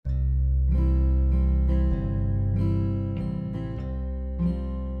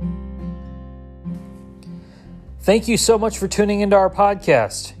Thank you so much for tuning into our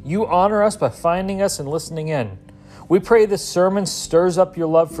podcast. You honor us by finding us and listening in. We pray this sermon stirs up your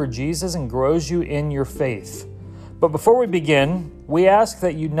love for Jesus and grows you in your faith. But before we begin, we ask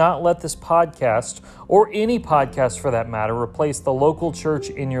that you not let this podcast, or any podcast for that matter, replace the local church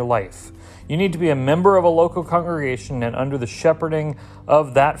in your life. You need to be a member of a local congregation and under the shepherding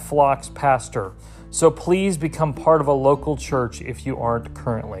of that flock's pastor. So please become part of a local church if you aren't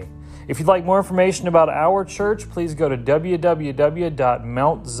currently. If you'd like more information about our church, please go to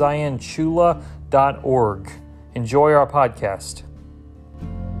www.mountzionchula.org. Enjoy our podcast.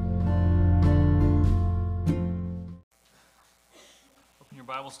 Open your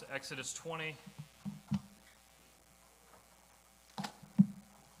Bibles to Exodus 20.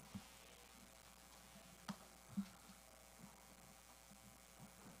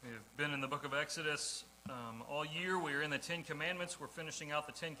 We've been in the book of Exodus all year. We are in the Ten Commandments. We're finishing out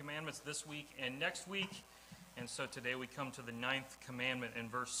the Ten Commandments this week and next week. And so today we come to the 9th commandment in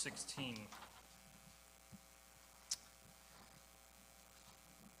verse 16.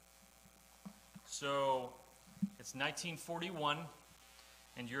 So it's 1941,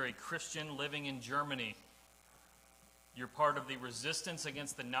 and you're a Christian living in Germany. You're part of the resistance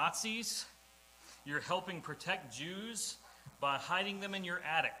against the Nazis. You're helping protect Jews by hiding them in your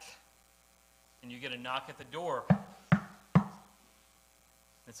attic. And you get a knock at the door.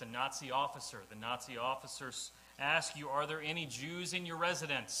 It's a Nazi officer. The Nazi officers ask you, are there any Jews in your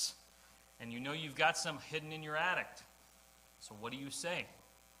residence? And you know you've got some hidden in your attic. So what do you say?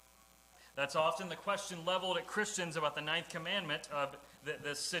 That's often the question leveled at Christians about the 9th commandment of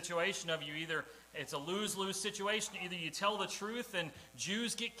the situation of you either, it's a lose-lose situation. Either you tell the truth and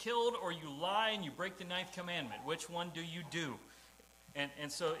Jews get killed, or you lie and you break the 9th commandment. Which one do you do?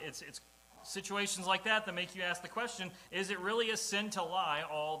 And so it's situations like that make you ask the question, is it really a sin to lie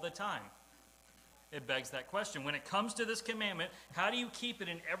all the time? It begs that question. When it comes to this commandment, how do you keep it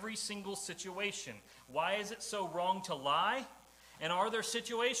in every single situation? Why is it so wrong to lie? And are there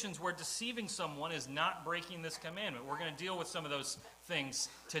situations where deceiving someone is not breaking this commandment? We're going to deal with some of those things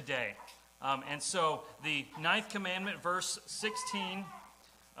today. And so the 9th commandment, verse 16,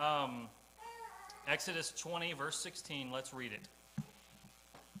 Exodus 20, verse 16, let's read it.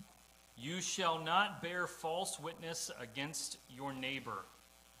 You shall not bear false witness against your neighbor.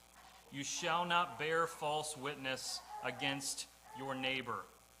 You shall not bear false witness against your neighbor.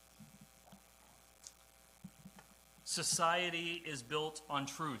 Society is built on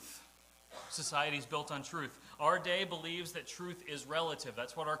truth. Society is built on truth. Our day believes that truth is relative.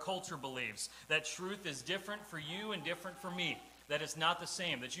 That's what our culture believes. That truth is different for you and different for me. That it's not the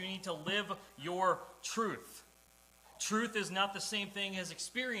same. That you need to live your truth. Truth is not the same thing as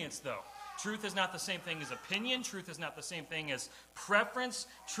experience, though. Truth is not the same thing as opinion. Truth is not the same thing as preference.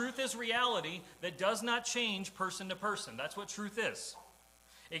 Truth is reality that does not change person to person. That's what truth is.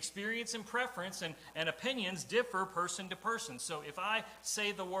 Experience and preference and opinions differ person to person. So if I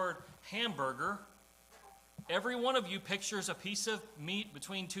say the word hamburger, every one of you pictures a piece of meat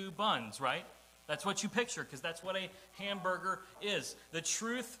between two buns, right? That's what you picture, because that's what a hamburger is. The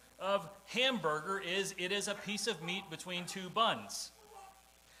truth of hamburger is it is a piece of meat between two buns.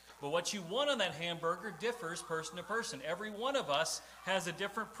 But what you want on that hamburger differs person to person. Every one of us has a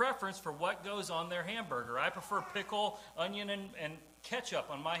different preference for what goes on their hamburger. I prefer pickle, onion, and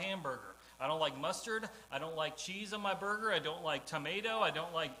ketchup on my hamburger. I don't like mustard. I don't like cheese on my burger. I don't like tomato. I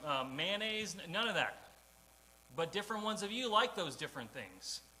don't like mayonnaise. None of that. But different ones of you like those different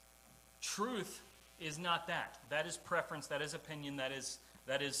things. Truth is not that. That is preference. That is opinion. That is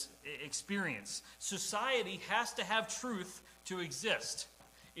experience. Society has to have truth to exist.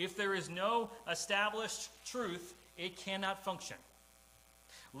 If there is no established truth, it cannot function.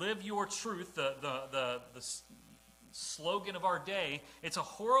 Live your truth, the slogan of our day, it's a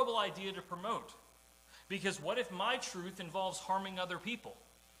horrible idea to promote. Because what if my truth involves harming other people?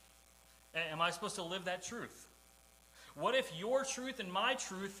 Am I supposed to live that truth? What if your truth and my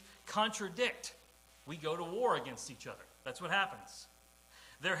truth contradict? We go to war against each other. That's what happens.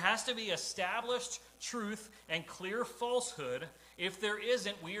 There has to be established truth and clear falsehood. If there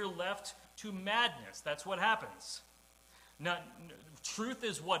isn't, we are left to madness. That's what happens. Now, truth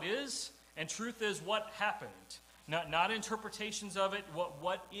is what is, and truth is what happened. Not interpretations of it,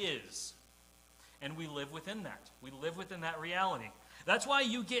 what is. And we live within that. We live within that reality. That's why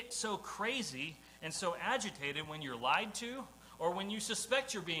you get so crazy and so agitated when you're lied to or when you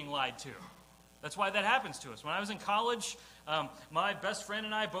suspect you're being lied to. That's why that happens to us. When I was in college, my best friend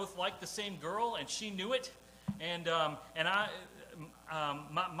and I both liked the same girl, and she knew it. And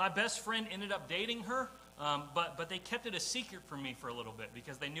my best friend ended up dating her. But they kept it a secret from me for a little bit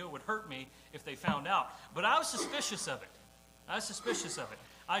because they knew it would hurt me if they found out. But I was suspicious of it.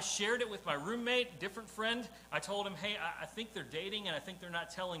 I shared it with my roommate, different friend. I told him, hey, I think they're dating and I think they're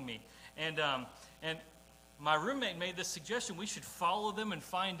not telling me. And my roommate made this suggestion, we should follow them and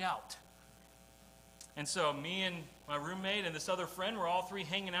find out. And so me and my roommate and this other friend were all three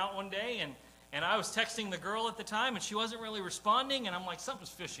hanging out one day, and I was texting the girl at the time, and she wasn't really responding, and I'm like, something's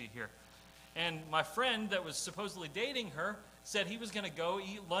fishy here. And my friend that was supposedly dating her said he was going to go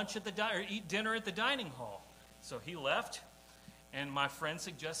eat lunch at or eat dinner at the dining hall. So he left, and my friend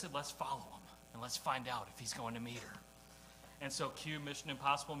suggested, let's follow him, and let's find out if he's going to meet her. And so cue Mission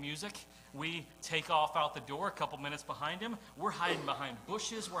Impossible music. We take off out the door a couple minutes behind him. We're hiding behind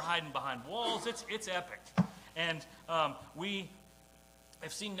bushes. We're hiding behind walls. It's epic. And we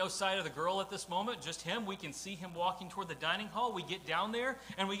have seen no sight of the girl at this moment, just him. We can see him walking toward the dining hall. We get down there,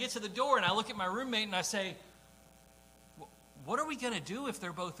 and we get to the door, and I look at my roommate, and I say, what are we going to do if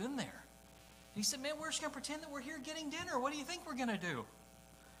they're both in there? And he said, man, we're just going to pretend that we're here getting dinner. What do you think we're going to do?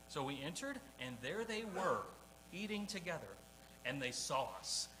 So we entered, and there they were, eating together. And they saw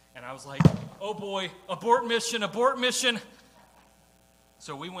us. And I was like, oh boy, abort mission, abort mission.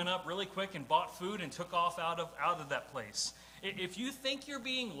 So we went up really quick and bought food and took off out of that place. If you think you're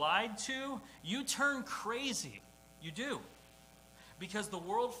being lied to, you turn crazy. You do. Because the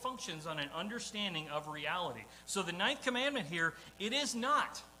world functions on an understanding of reality. So the 9th commandment here, it is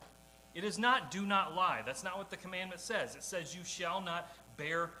not do not lie. That's not what the commandment says. It says you shall not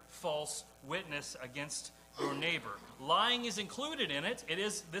bear false witness against your neighbor. Lying is included in it.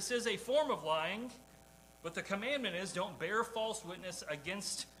 This is a form of lying, but the commandment is don't bear false witness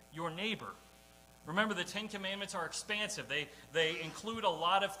against your neighbor. Remember, the 10 commandments are expansive. They include a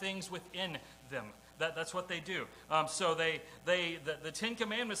lot of things within them. That's what they do. So the 10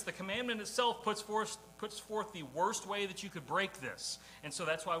 commandments, the commandment itself puts forth the worst way that you could break this. And so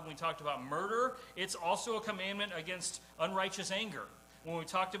that's why when we talked about murder, it's also a commandment against unrighteous anger. When we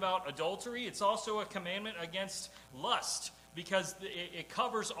talked about adultery, it's also a commandment against lust, because it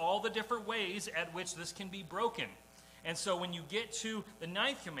covers all the different ways at which this can be broken. And so when you get to the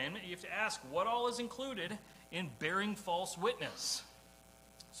 9th commandment, you have to ask what all is included in bearing false witness.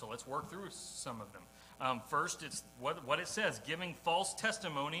 So let's work through some of them. First, it's what it says, giving false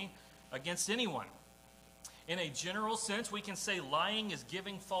testimony against anyone. In a general sense, we can say lying is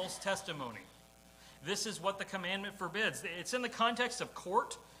giving false testimony. This is what the commandment forbids. It's in the context of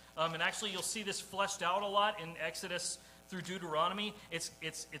court, and actually you'll see this fleshed out a lot in Exodus through Deuteronomy. It's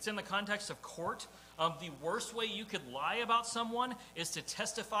in the context of court. The worst way you could lie about someone is to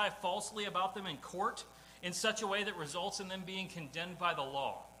testify falsely about them in court in such a way that results in them being condemned by the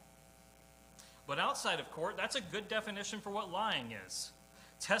law. But outside of court, that's a good definition for what lying is.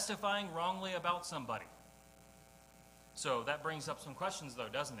 Testifying wrongly about somebody. So that brings up some questions, though,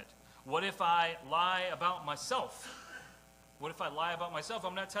 doesn't it? What if I lie about myself? What if I lie about myself?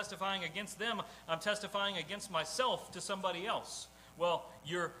 I'm not testifying against them. I'm testifying against myself to somebody else. Well,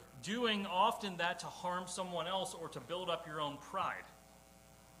 you're doing often that to harm someone else or to build up your own pride.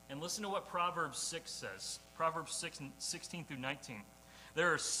 And listen to what Proverbs 6 says. Proverbs 6:16 through 19.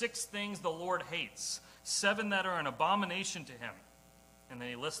 There are 6 things the Lord hates, 7 that are an abomination to him. And then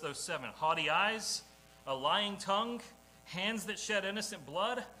he lists those 7. Haughty eyes, a lying tongue, hands that shed innocent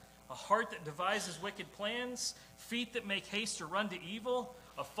blood, a heart that devises wicked plans, feet that make haste to run to evil,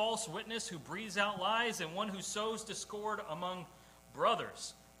 a false witness who breathes out lies, and one who sows discord among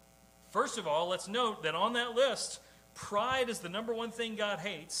brothers. First of all, let's note that on that list, pride is the number one thing God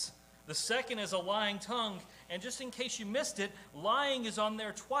hates. The second is a lying tongue. And just in case you missed it, lying is on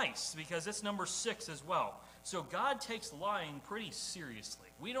there twice because it's number 6 as well. So God takes lying pretty seriously.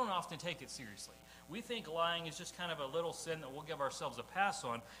 We don't often take it seriously. We think lying is just kind of a little sin that we'll give ourselves a pass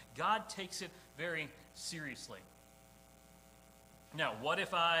on. God takes it very seriously. Now, what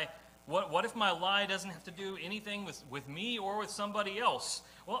if my lie doesn't have to do anything with me or with somebody else?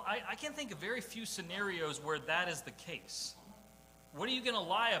 Well, I can think of very few scenarios where that is the case. What are you going to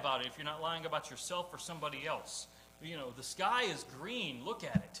lie about if you're not lying about yourself or somebody else? You know, the sky is green. Look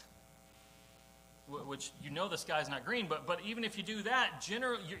at it. Which you know the sky's not green, but even if you do that,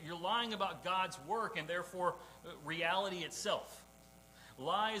 you're lying about God's work and therefore reality itself.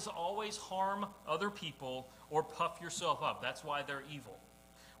 Lies always harm other people or puff yourself up. That's why they're evil.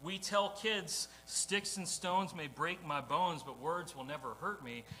 We tell kids, sticks and stones may break my bones, but words will never hurt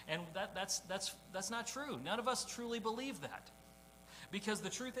me. And that's not true. None of us truly believe that. Because the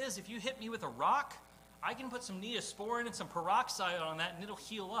truth is, if you hit me with a rock, I can put some Neosporin and some peroxide on that and it'll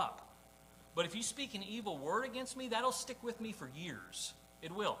heal up. But if you speak an evil word against me, that'll stick with me for years.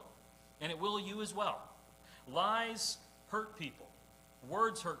 It will. And it will you as well. Lies hurt people.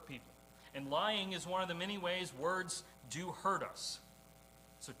 Words hurt people. And lying is one of the many ways words do hurt us.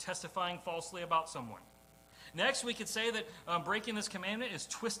 So testifying falsely about someone. Next, we could say that breaking this commandment is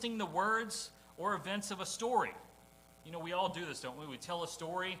twisting the words or events of a story. You know, we all do this, don't we? We tell a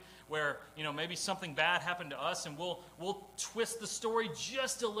story where, you know, maybe something bad happened to us, and we'll twist the story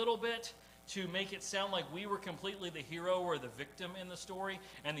just a little bit to make it sound like we were completely the hero or the victim in the story,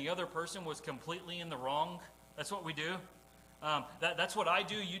 and the other person was completely in the wrong. That's what we do. That's what I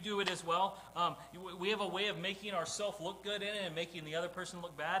do. You do it as well. We have a way of making ourselves look good in it and making the other person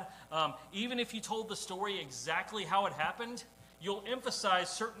look bad. Even if you told the story exactly how it happened, you'll emphasize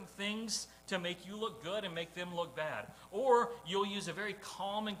certain things to make you look good and make them look bad. Or you'll use a very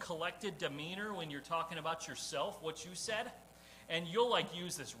calm and collected demeanor when you're talking about yourself, what you said. And you'll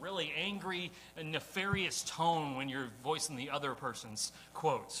use this really angry and nefarious tone when you're voicing the other person's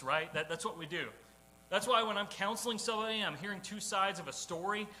quotes, right? That's what we do. That's why when I'm counseling somebody and I'm hearing two sides of a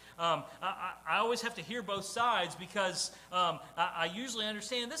story, I always have to hear both sides because I usually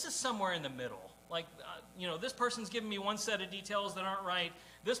understand this is somewhere in the middle. This person's giving me one set of details that aren't right.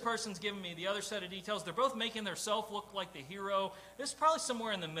 This person's giving me the other set of details. They're both making themselves look like the hero. This is probably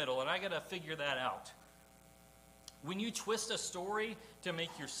somewhere in the middle, and I got to figure that out. When you twist a story to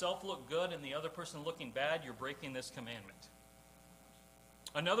make yourself look good and the other person looking bad, you're breaking this commandment.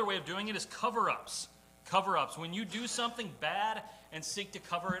 Another way of doing it is cover-ups. Cover-ups. When you do something bad and seek to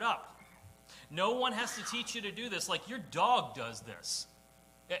cover it up. No one has to teach you to do this. Like your dog does this.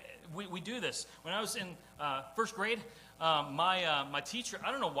 We do this. When I was in first grade, my teacher,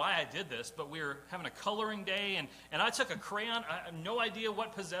 I don't know why I did this, but we were having a coloring day, and I took a crayon. I have no idea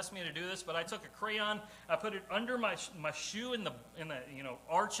what possessed me to do this, but I took a crayon, I put it under my shoe in the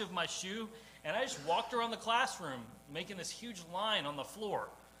arch of my shoe, and I just walked around the classroom making this huge line on the floor.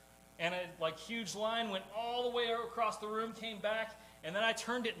 And a huge line went all the way across the room, came back, and then I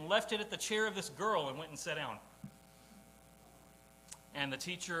turned it and left it at the chair of this girl and went and sat down. And the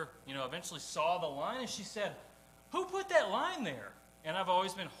teacher, eventually saw the line, and she said, "Who put that line there?" And I've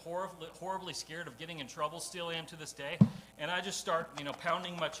always been horribly scared of getting in trouble, still am to this day. And I just start,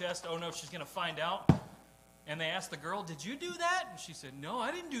 pounding my chest. Oh, no, she's going to find out. And they asked the girl, "Did you do that?" And she said, "No,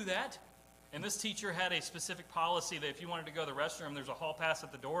 I didn't do that." And this teacher had a specific policy that if you wanted to go to the restroom, there's a hall pass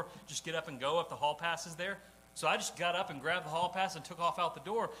at the door. Just get up and go if the hall pass is there. So I just got up and grabbed the hall pass and took off out the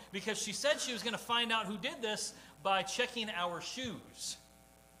door because she said she was going to find out who did this by checking our shoes.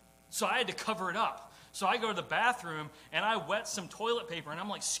 So I had to cover it up. So I go to the bathroom and I wet some toilet paper and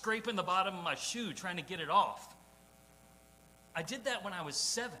I'm scraping the bottom of my shoe trying to get it off. I did that when I was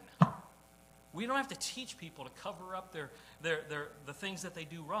 7. We don't have to teach people to cover up the things that they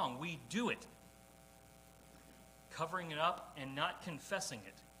do wrong. We do it. Covering it up and not confessing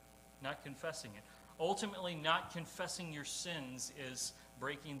it. Not confessing it. Ultimately, not confessing your sins is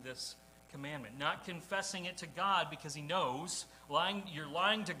breaking this commandment. Not confessing it to God because He knows. You're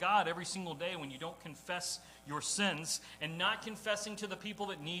lying to God every single day when you don't confess your sins, and not confessing to the people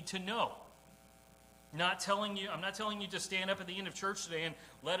that need to know. I'm not telling you to stand up at the end of church today and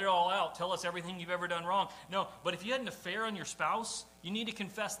let it all out. Tell us everything you've ever done wrong. No, but if you had an affair on your spouse, you need to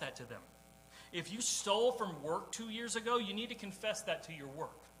confess that to them. If you stole from work 2 years ago, you need to confess that to your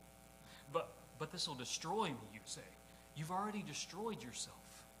work. But this will destroy me, you say. You've already destroyed yourself.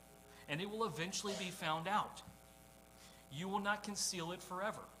 And it will eventually be found out. You will not conceal it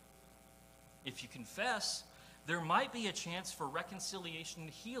forever. If you confess, there might be a chance for reconciliation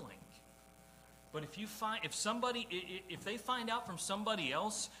and healing. But if they find out from somebody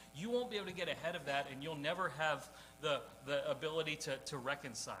else, you won't be able to get ahead of that, and you'll never have the ability to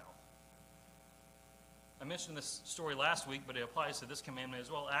reconcile. I mentioned this story last week, but it applies to this commandment as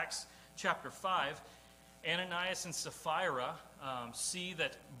well. Acts chapter 5, Ananias and Sapphira see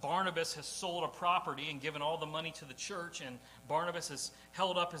that Barnabas has sold a property and given all the money to the church, and Barnabas is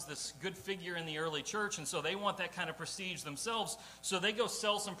held up as this good figure in the early church, and so they want that kind of prestige themselves. So they go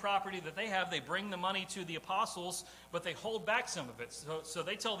sell some property that they have. They bring the money to the apostles, but they hold back some of it. So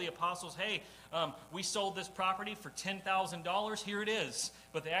they tell the apostles, "Hey, we sold this property for $10,000. Here it is."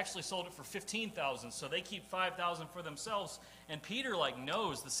 But they actually sold it for $15,000. So they keep $5,000 for themselves. And Peter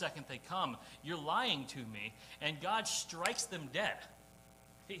knows the second they come, "You're lying to me." And God strikes them dead.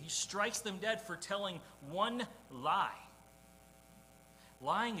 He strikes them dead for telling one lie.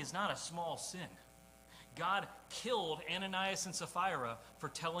 Lying is not a small sin. God killed Ananias and Sapphira for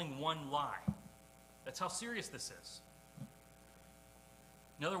telling one lie. That's how serious this is.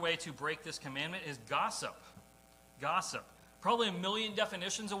 Another way to break this commandment is gossip. Gossip. probably a million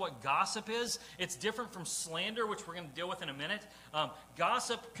definitions of what gossip is. It's different from slander, which we're going to deal with in a minute.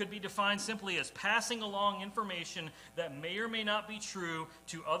 Gossip could be defined simply as passing along information that may or may not be true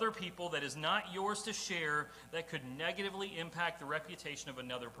to other people that is not yours to share, that could negatively impact the reputation of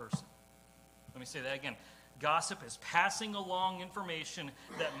another person. Let me say that again. Gossip is passing along information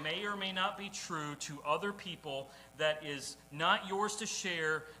that may or may not be true to other people that is not yours to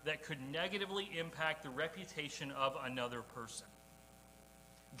share, that could negatively impact the reputation of another person.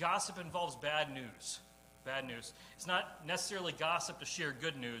 Gossip involves bad news. Bad news. It's not necessarily gossip to share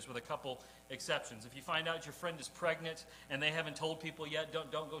good news, with a couple exceptions. If you find out your friend is pregnant and they haven't told people yet,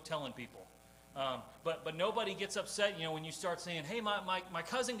 don't go telling people. But nobody gets upset, when you start saying, hey, my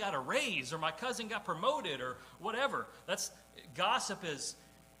cousin got a raise, or my cousin got promoted, or whatever. That's gossip is,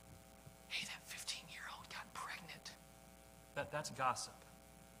 hey, that 15-year-old got pregnant. That's gossip.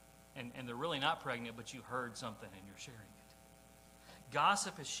 And they're really not pregnant, but you heard something and you're sharing it.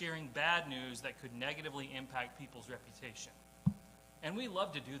 Gossip is sharing bad news that could negatively impact people's reputation. And we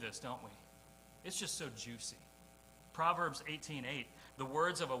love to do this, don't we? It's just so juicy. Proverbs 18:8. The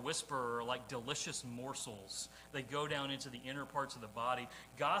words of a whisperer are like delicious morsels. They go down into the inner parts of the body.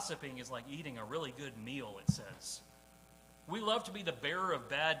 Gossiping is like eating a really good meal, it says. We love to be the bearer of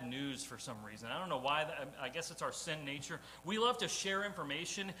bad news for some reason. I don't know why. I guess it's our sin nature. We love to share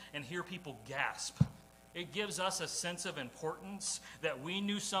information and hear people gasp. It gives us a sense of importance that we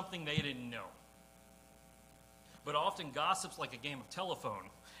knew something they didn't know. But often gossip's like a game of telephone,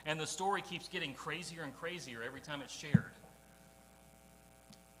 and the story keeps getting crazier and crazier every time it's shared.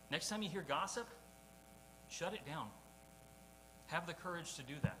 Next time you hear gossip, shut it down. Have the courage to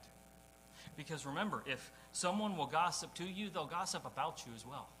do that. Because remember, if someone will gossip to you, they'll gossip about you as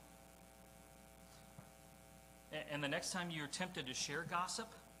well. And the next time you're tempted to share gossip,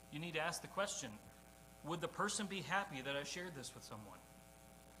 you need to ask the question, would the person be happy that I shared this with someone?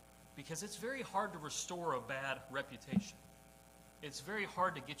 Because it's very hard to restore a bad reputation. It's very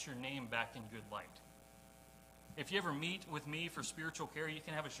hard to get your name back in good light. If you ever meet with me for spiritual care, you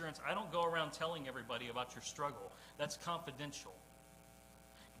can have assurance I don't go around telling everybody about your struggle. That's confidential.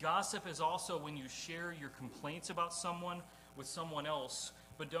 Gossip is also when you share your complaints about someone with someone else,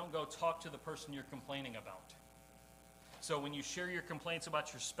 but don't go talk to the person you're complaining about. So when you share your complaints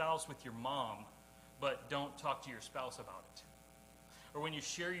about your spouse with your mom, but don't talk to your spouse about it. Or when you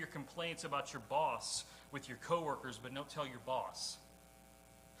share your complaints about your boss with your coworkers, but don't tell your boss.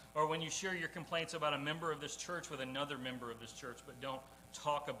 Or when you share your complaints about a member of this church with another member of this church, but don't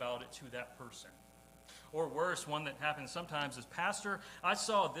talk about it to that person. Or worse, one that happens sometimes is, Pastor, I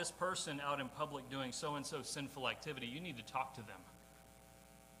saw this person out in public doing so-and-so sinful activity. You need to talk to them.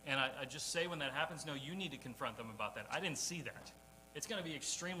 And I just say when that happens, no, you need to confront them about that. I didn't see that. It's going to be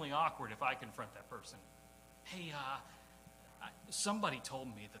extremely awkward if I confront that person. Hey, somebody told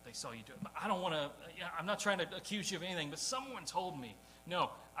me that they saw you do it. I don't want to, I'm not trying to accuse you of anything, but someone told me.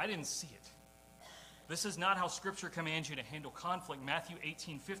 No, I didn't see it. This is not how Scripture commands you to handle conflict. Matthew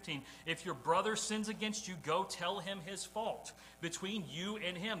 18:15. If your brother sins against you, go tell him his fault between you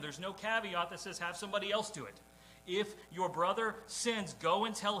and him. There's no caveat that says have somebody else do it. If your brother sins, go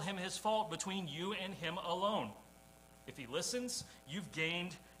and tell him his fault between you and him alone. If he listens, you've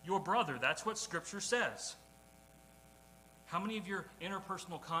gained your brother. That's what Scripture says. How many of your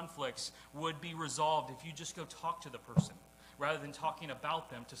interpersonal conflicts would be resolved if you just go talk to the person rather than talking about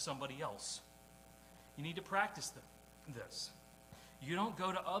them to somebody else? You need to practice this. You don't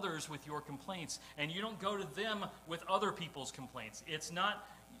go to others with your complaints, and you don't go to them with other people's complaints. It's not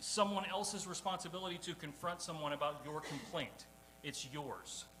someone else's responsibility to confront someone about your complaint. It's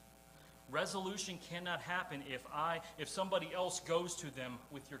yours. Resolution cannot happen if somebody else goes to them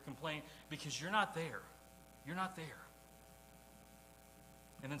with your complaint, because you're not there. You're not there.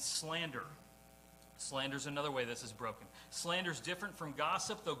 And then slander. Slander is another way this is broken. Slander is different from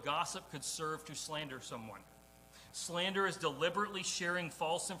gossip, though gossip could serve to slander someone. Slander is deliberately sharing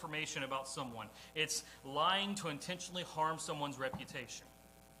false information about someone. It's lying to intentionally harm someone's reputation.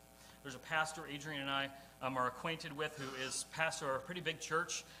 There's a pastor Adrian and I are acquainted with who is pastor of a pretty big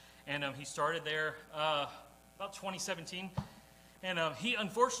church, and he started there about 2017. And he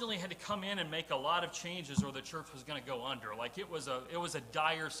unfortunately had to come in and make a lot of changes, or the church was going to go under. Like it was a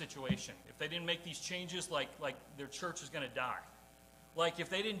dire situation. If they didn't make these changes, like their church was going to die. Like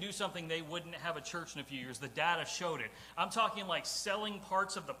if they didn't do something, they wouldn't have a church in a few years. The data showed it. I'm talking like selling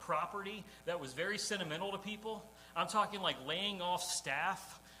parts of the property that was very sentimental to people. I'm talking like laying off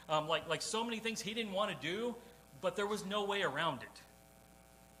staff. Like so many things he didn't want to do, but there was no way around it.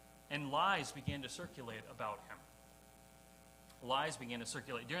 And lies began to circulate about him. Lies began to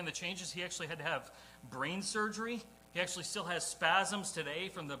circulate. During the changes, he actually had to have brain surgery He actually still has spasms today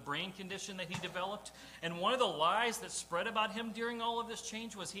from the brain condition that he developed. And one of the lies that spread about him during all of this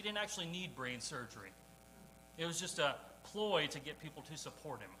change was he didn't actually need brain surgery. It was just a ploy to get people to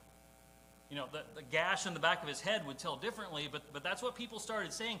support him. You know, the gash in the back of his head would tell differently, but that's what people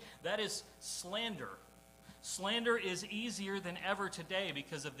started saying. That is slander. Slander is easier than ever today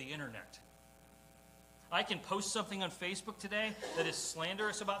because of the internet. I can post something on Facebook today that is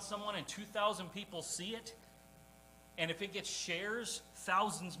slanderous about someone, and 2,000 people see it. And if it gets shares,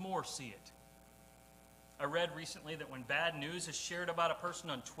 thousands more see it. I read recently that when bad news is shared about a person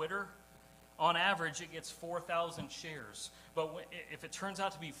on Twitter, on average it gets 4,000 shares. But if it turns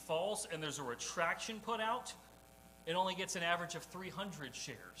out to be false and there's a retraction put out, it only gets an average of 300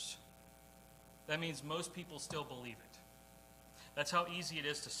 shares. That means most people still believe it. That's how easy it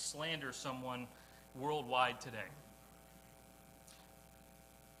is to slander someone worldwide today.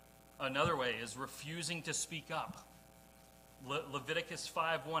 Another way is refusing to speak up. Leviticus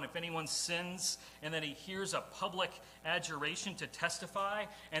 5:1, if anyone sins and then he hears a public adjuration to testify,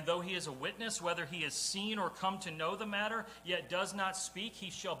 and though he is a witness, whether he has seen or come to know the matter, yet does not speak,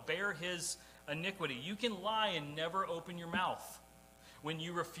 he shall bear his iniquity. You can lie and never open your mouth. When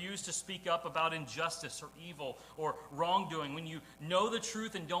you refuse to speak up about injustice or evil or wrongdoing, when you know the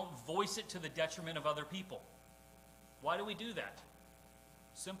truth and don't voice it to the detriment of other people. Why do we do that?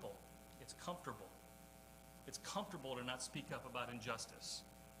 Simple. It's comfortable. It's comfortable to not speak up about injustice.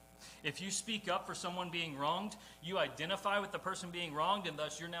 If you speak up for someone being wronged, you identify with the person being wronged, and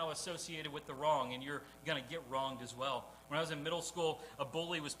thus you're now associated with the wrong, and you're going to get wronged as well. When I was in middle school, a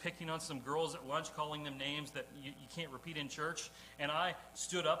bully was picking on some girls at lunch, calling them names that you can't repeat in church, and I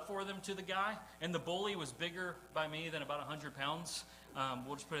stood up for them to the guy, and the bully was bigger by me than about 100 pounds.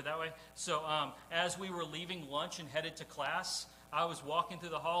 We'll just put it that way. So as we were leaving lunch and headed to class, I was walking through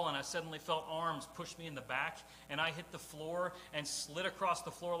the hall and I suddenly felt arms push me in the back, and I hit the floor and slid across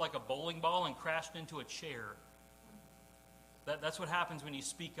the floor like a bowling ball and crashed into a chair. That's what happens when you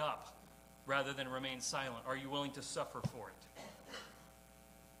speak up rather than remain silent. Are you willing to suffer for it?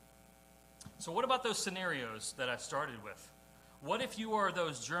 So what about those scenarios that I started with? What if you are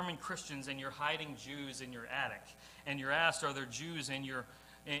those German Christians and you're hiding Jews in your attic, and you're asked, are there Jews in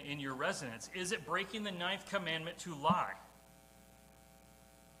your residence? Is it breaking the 9th commandment to lie?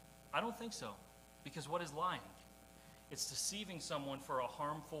 I don't think so, because what is lying? It's deceiving someone for a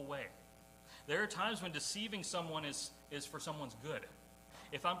harmful way. There are times when deceiving someone is for someone's good.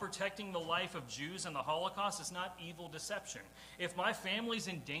 If I'm protecting the life of Jews in the Holocaust, it's not evil deception. If my family's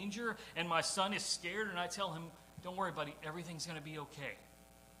in danger and my son is scared and I tell him, don't worry, buddy, everything's going to be okay.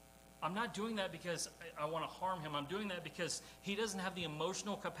 I'm not doing that because I want to harm him. I'm doing that because he doesn't have the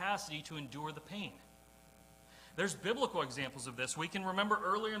emotional capacity to endure the pain. There's biblical examples of this. We can remember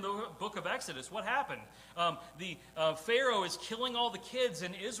earlier in the book of Exodus, what happened? Pharaoh is killing all the kids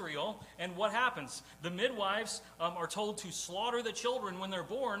in Israel, and what happens? The midwives are told to slaughter the children when they're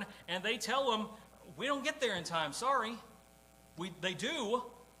born, and they tell them, we don't get there in time, sorry. They do,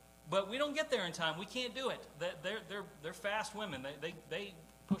 but we don't get there in time. We can't do it. They're fast women. They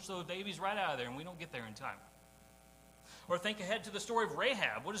push those babies right out of there, and we don't get there in time. Or think ahead to the story of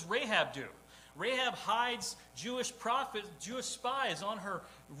Rahab. What does Rahab do? Rahab hides Jewish spies on her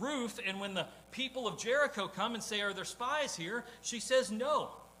roof, and when the people of Jericho come and say, are there spies here? She says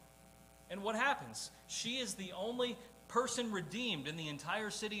no. And what happens? She is the only person redeemed in the entire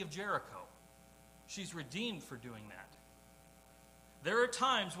city of Jericho. She's redeemed for doing that. There are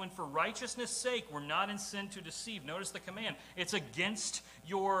times when for righteousness' sake we're not in sin to deceive. Notice the command. It's against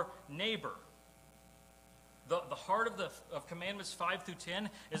your neighbor. The heart of Commandments 5 through 10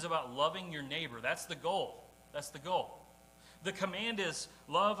 is about loving your neighbor. That's the goal. That's the goal. The command is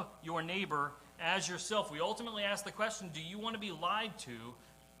love your neighbor as yourself. We ultimately ask the question, do you want to be lied to?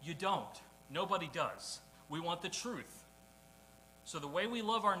 You don't. Nobody does. We want the truth. So the way we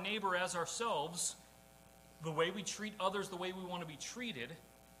love our neighbor as ourselves, the way we treat others the way we want to be treated,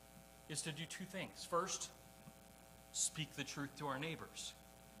 is to do two things. First, speak the truth to our neighbors.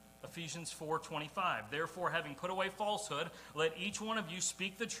 Ephesians 4:25. Therefore, having put away falsehood, let each one of you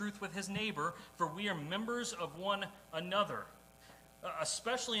speak the truth with his neighbor, for we are members of one another.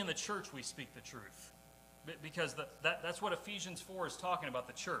 Especially in the church, we speak the truth. Because that's what Ephesians 4 is talking about,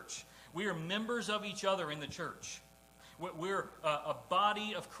 the church. We are members of each other in the church. We're a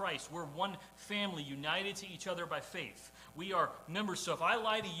body of Christ. We're one family united to each other by faith. We are members. So if I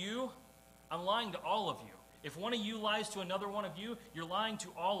lie to you, I'm lying to all of you. If one of you lies to another one of you, you're lying to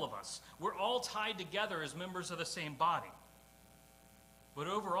all of us. We're all tied together as members of the same body. But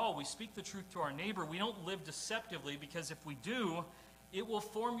overall, we speak the truth to our neighbor. We don't live deceptively, because if we do, it will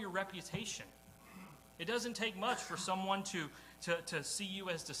form your reputation. It doesn't take much for someone to see you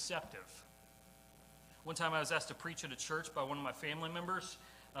as deceptive. One time I was asked to preach at a church by one of my family members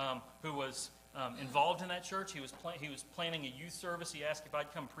who was involved in that church. He was planning a youth service. He asked if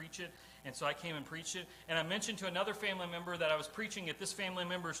I'd come preach it, and so I came and preached it. And I mentioned to another family member that I was preaching at this family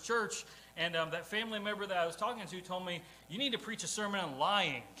member's church, and that family member that I was talking to told me, "You need to preach a sermon on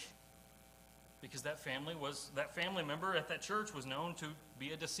lying," because that family member at that church was known to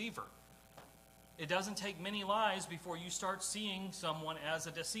be a deceiver. It doesn't take many lies before you start seeing someone as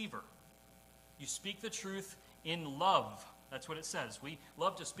a deceiver. You speak the truth in love. That's what it says. We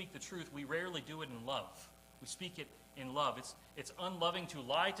love to speak the truth. We rarely do it in love. We speak it in love. It's unloving to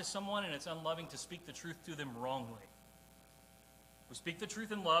lie to someone, and it's unloving to speak the truth to them wrongly. We speak the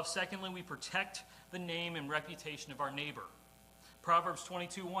truth in love. Secondly, we protect the name and reputation of our neighbor. Proverbs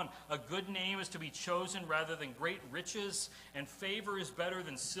 22:1, "A good name is to be chosen rather than great riches, and favor is better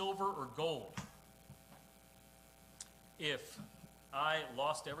than silver or gold." If I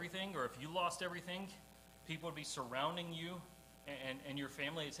lost everything, or if you lost everything, people would be surrounding you and your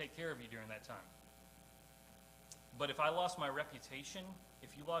family to take care of you during that time. But if I lost my reputation,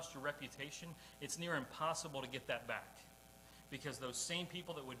 if you lost your reputation, it's near impossible to get that back. Because those same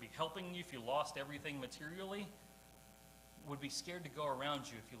people that would be helping you if you lost everything materially would be scared to go around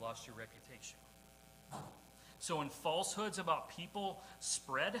you if you lost your reputation. So when falsehoods about people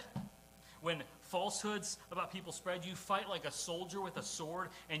spread, you fight like a soldier with a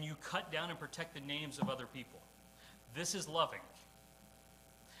sword, and you cut down and protect the names of other people. This is loving.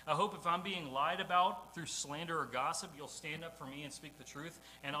 I hope if I'm being lied about through slander or gossip, you'll stand up for me and speak the truth,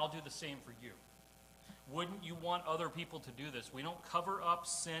 and I'll do the same for you. Wouldn't you want other people to do this? We don't cover up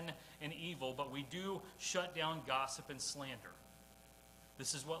sin and evil, but we do shut down gossip and slander.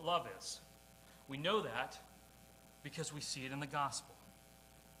 This is what love is. We know that because we see it in the gospel.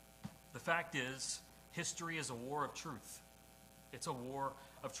 The fact is, history is a war of truth. It's a war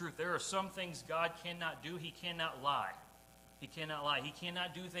of truth. There are some things God cannot do. He cannot lie. He cannot lie. He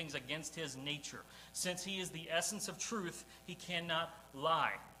cannot do things against his nature. Since he is the essence of truth, he cannot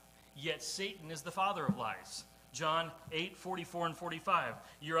lie. Yet Satan is the father of lies. John 8:44 and 45.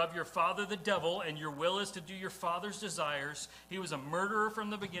 "You're of your father the devil, and your will is to do your father's desires. He was a murderer from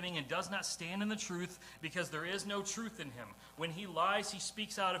the beginning and does not stand in the truth, because there is no truth in him. When he lies, he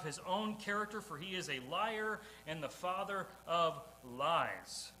speaks out of his own character, for he is a liar and the father of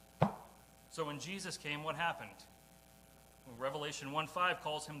lies." So when Jesus came, what happened? Revelation 1:5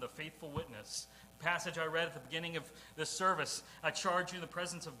 calls him the faithful witness. The passage I read at the beginning of this service, "I charge you in the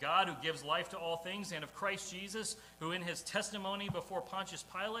presence of God, who gives life to all things, and of Christ Jesus, who in his testimony before Pontius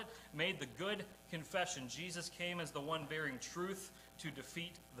Pilate made the good confession." Jesus came as the one bearing truth to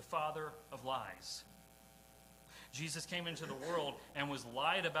defeat the father of lies. Jesus came into the world and was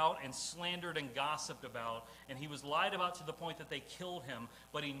lied about and slandered and gossiped about, and he was lied about to the point that they killed him,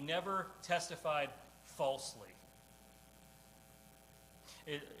 but he never testified falsely.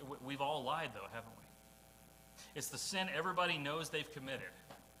 We've all lied, though, haven't we? It's the sin everybody knows they've committed.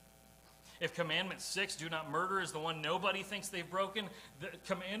 If Commandment 6, "Do not murder," is the one nobody thinks they've broken,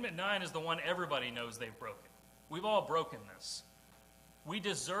 Commandment 9 is the one everybody knows they've broken. We've all broken this. We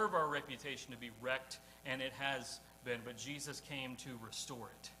deserve our reputation to be wrecked, and it has been, but Jesus came to restore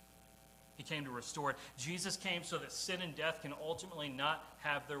it. He came to restore it. Jesus came so that sin and death can ultimately not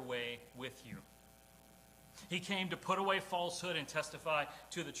have their way with you. He came to put away falsehood and testify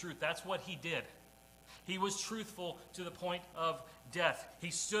to the truth. That's what he did. He was truthful to the point of death.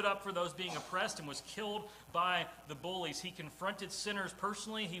 He stood up for those being oppressed and was killed by the bullies. He confronted sinners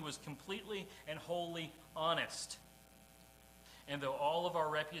personally. He was completely and wholly honest. And though all of our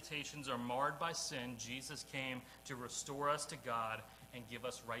reputations are marred by sin, Jesus came to restore us to God and give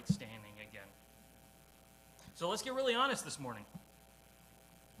us right standing again. So let's get really honest this morning.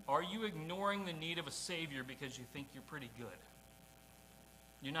 Are you ignoring the need of a Savior because you think you're pretty good?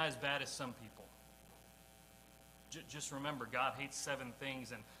 You're not as bad as some people. Just remember, God hates 7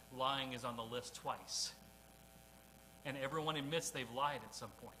 things, and lying is on the list twice. And everyone admits they've lied at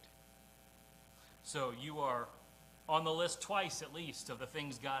some point. So you are on the list twice at least of the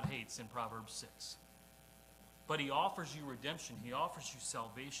things God hates in Proverbs 6. But he offers you redemption. He offers you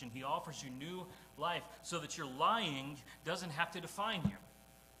salvation. He offers you new life so that your lying doesn't have to define you.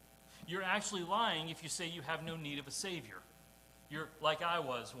 You're actually lying if you say you have no need of a Savior. You're like I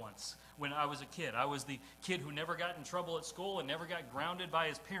was once when I was a kid. I was the kid who never got in trouble at school and never got grounded by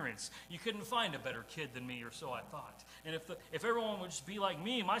his parents. You couldn't find a better kid than me, or so I thought. And if everyone would just be like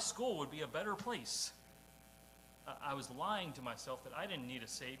me, my school would be a better place. I was lying to myself that I didn't need a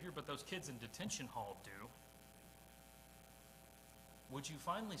Savior, but those kids in detention hall do. would you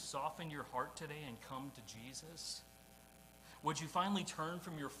finally soften your heart today and come to Jesus? Would you finally turn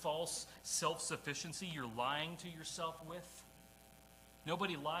from your false self-sufficiency you're lying to yourself with?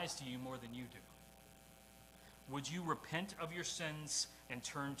 Nobody lies to you more than you do. Would you repent of your sins and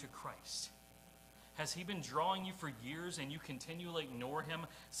turn to Christ? Has he been drawing you for years and you continually ignore him,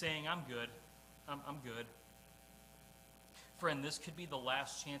 saying, I'm good, I'm good? Friend, this could be the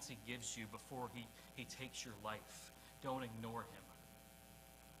last chance he gives you before he takes your life. Don't ignore him.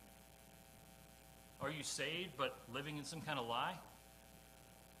 Are you saved but living in some kind of lie?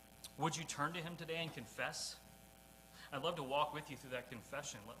 Would you turn to him today and confess? I'd love to walk with you through that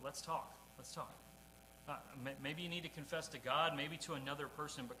confession. Let's talk. Let's talk. Maybe you need to confess to God, maybe to another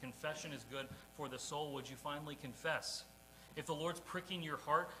person, but confession is good for the soul. Would you finally confess? If the Lord's pricking your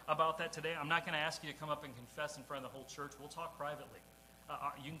heart about that today, I'm not going to ask you to come up and confess in front of the whole church. We'll talk privately.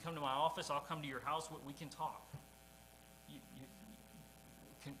 You can come to my office. I'll come to your house. We can talk.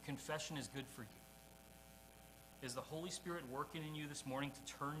 Confession is good for you. Is the Holy Spirit working in you this morning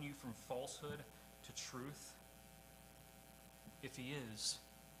to turn you from falsehood to truth? If he is,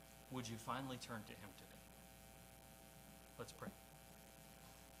 would you finally turn to him today? Let's pray.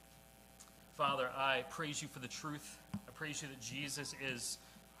 Father, I praise you for the truth. I praise you that Jesus is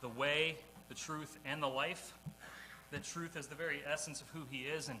the way, the truth, and the life. That truth is the very essence of who he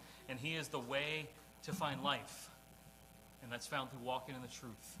is, and he is the way to find life. And that's found through walking in the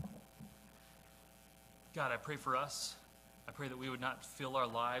truth. God, I pray for us. I pray that we would not fill our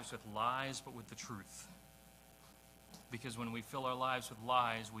lives with lies, but with the truth. Because when we fill our lives with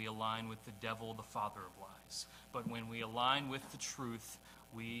lies, we align with the devil, the father of lies. But when we align with the truth,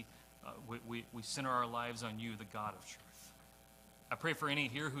 we center our lives on you, the God of truth. I pray for any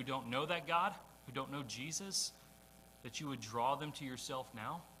here who don't know that God, who don't know Jesus, that you would draw them to yourself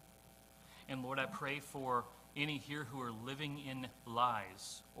now. And Lord, I pray for any here who are living in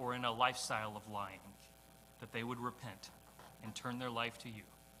lies or in a lifestyle of lying, that they would repent and turn their life to you.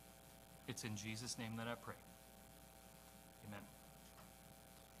 It's in Jesus' name that I pray. Amen.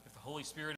 If the Holy Spirit